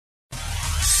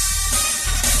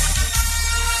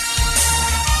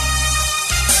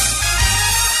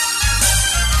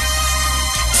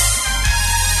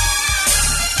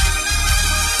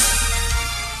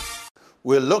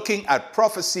We're looking at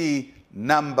prophecy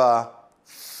number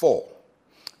 4.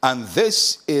 And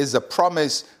this is a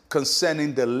promise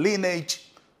concerning the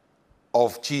lineage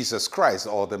of Jesus Christ,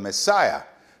 or the Messiah.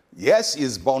 Yes, he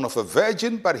is born of a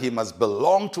virgin, but he must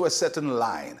belong to a certain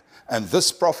line. And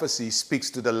this prophecy speaks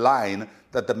to the line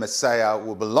that the Messiah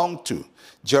will belong to.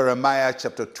 Jeremiah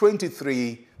chapter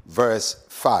 23, verse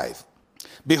 5.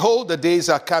 Behold, the days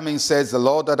are coming, says the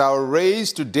Lord, that I will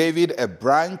raise to David a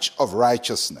branch of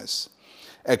righteousness.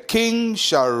 A king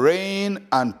shall reign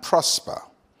and prosper,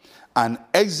 and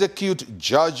execute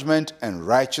judgment and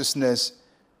righteousness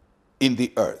in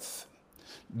the earth.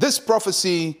 This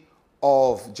prophecy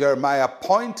of Jeremiah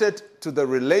pointed to the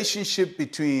relationship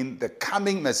between the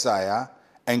coming Messiah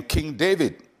and King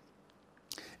David.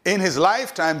 In his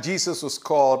lifetime, Jesus was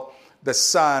called the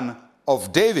Son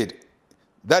of David.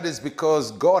 That is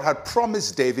because God had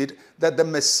promised David that the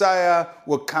Messiah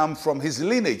would come from his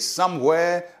lineage.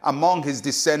 Somewhere among his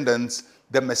descendants,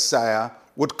 the Messiah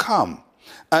would come.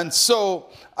 And so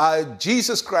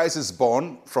Jesus Christ is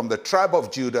born from the tribe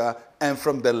of Judah and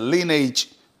from the lineage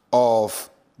of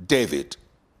David.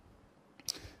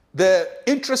 The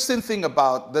interesting thing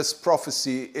about this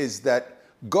prophecy is that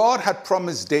God had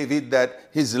promised David that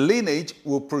his lineage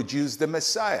will produce the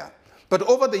Messiah. But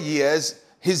over the years,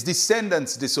 his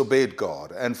descendants disobeyed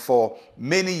God. And for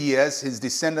many years, his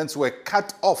descendants were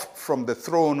cut off from the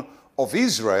throne of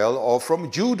Israel or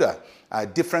from Judah.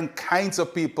 Different kinds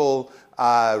of people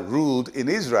ruled in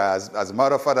Israel. As a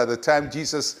matter of fact, at the time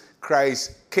Jesus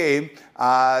Christ came,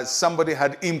 somebody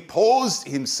had imposed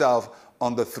himself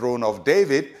on the throne of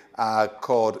David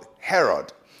called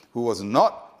Herod, who was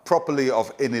not properly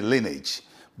of any lineage.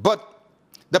 But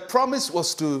the promise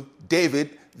was to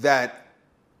David that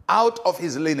out of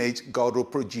his lineage, God will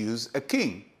produce a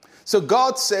king. So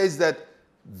God says that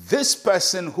this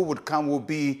person who would come will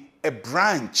be a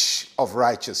branch of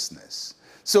righteousness.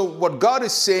 So what God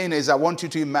is saying is, I want you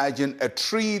to imagine a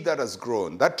tree that has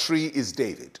grown. That tree is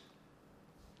David.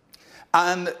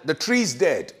 And the tree is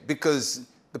dead because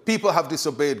the people have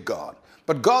disobeyed God.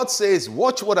 But God says,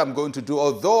 watch what I'm going to do.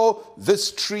 Although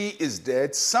this tree is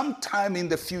dead, sometime in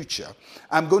the future,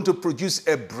 I'm going to produce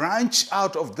a branch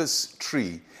out of this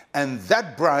tree. And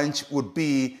that branch would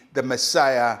be the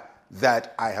Messiah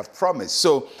that I have promised.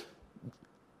 So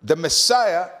the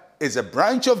Messiah is a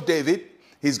branch of David.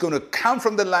 He's going to come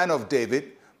from the line of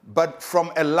David, but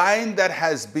from a line that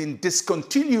has been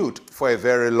discontinued for a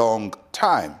very long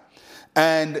time.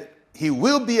 And he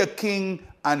will be a king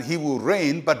and he will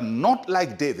reign, but not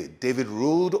like David. David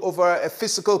ruled over a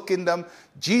physical kingdom.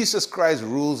 Jesus Christ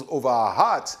rules over our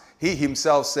hearts. He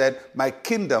himself said, my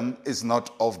kingdom is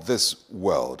not of this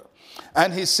world.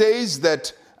 And he says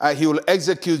that he will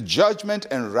execute judgment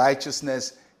and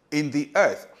righteousness in the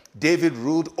earth. David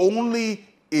ruled only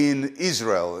in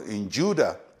Israel, in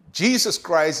Judah. Jesus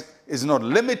Christ is not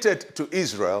limited to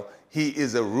Israel. He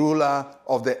is a ruler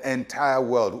of the entire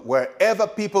world. Wherever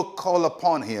people call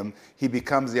upon him, he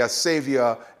becomes their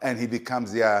savior and he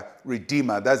becomes their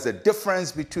redeemer. That's the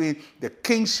difference between the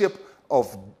kingship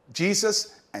of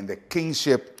Jesus and the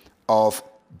kingship of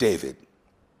David.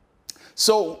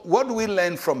 So what do we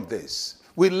learn from this?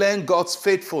 We learn God's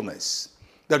faithfulness,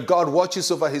 that God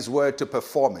watches over his word to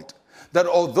perform it. That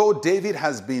although David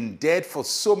has been dead for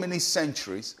so many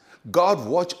centuries, God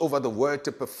watched over the word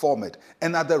to perform it.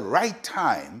 And at the right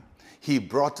time, he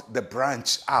brought the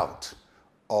branch out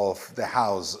of the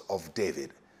house of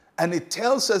David. And it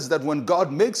tells us that when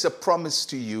God makes a promise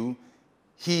to you,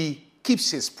 he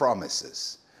keeps his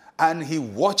promises. And he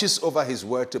watches over his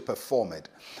word to perform it.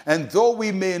 And though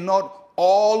we may not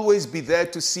always be there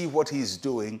to see what he's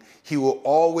doing, he will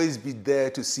always be there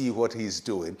to see what he's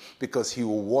doing, because he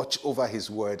will watch over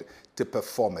his word to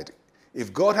perform it.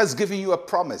 If God has given you a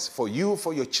promise for you,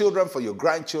 for your children, for your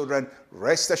grandchildren,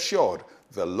 rest assured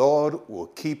the Lord will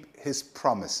keep his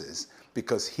promises,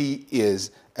 because he is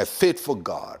a faithful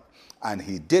God. And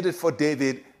he did it for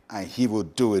David, and he will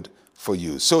do it for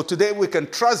you. So today we can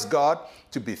trust God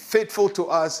to be faithful to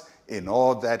us in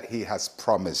all that he has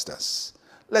promised us.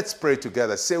 Let's pray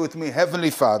together. Say with me, Heavenly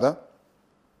Father,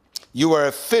 you are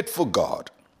a faithful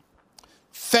God.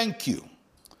 Thank you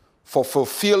for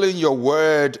fulfilling your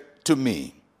word to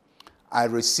me. I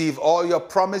receive all your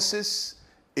promises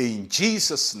in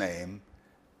Jesus' name.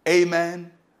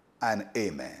 Amen and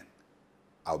amen.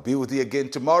 I'll be with you again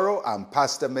tomorrow. I'm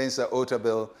Pastor Mensa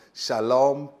Otabil.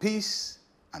 Shalom, peace,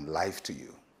 and life to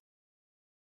you.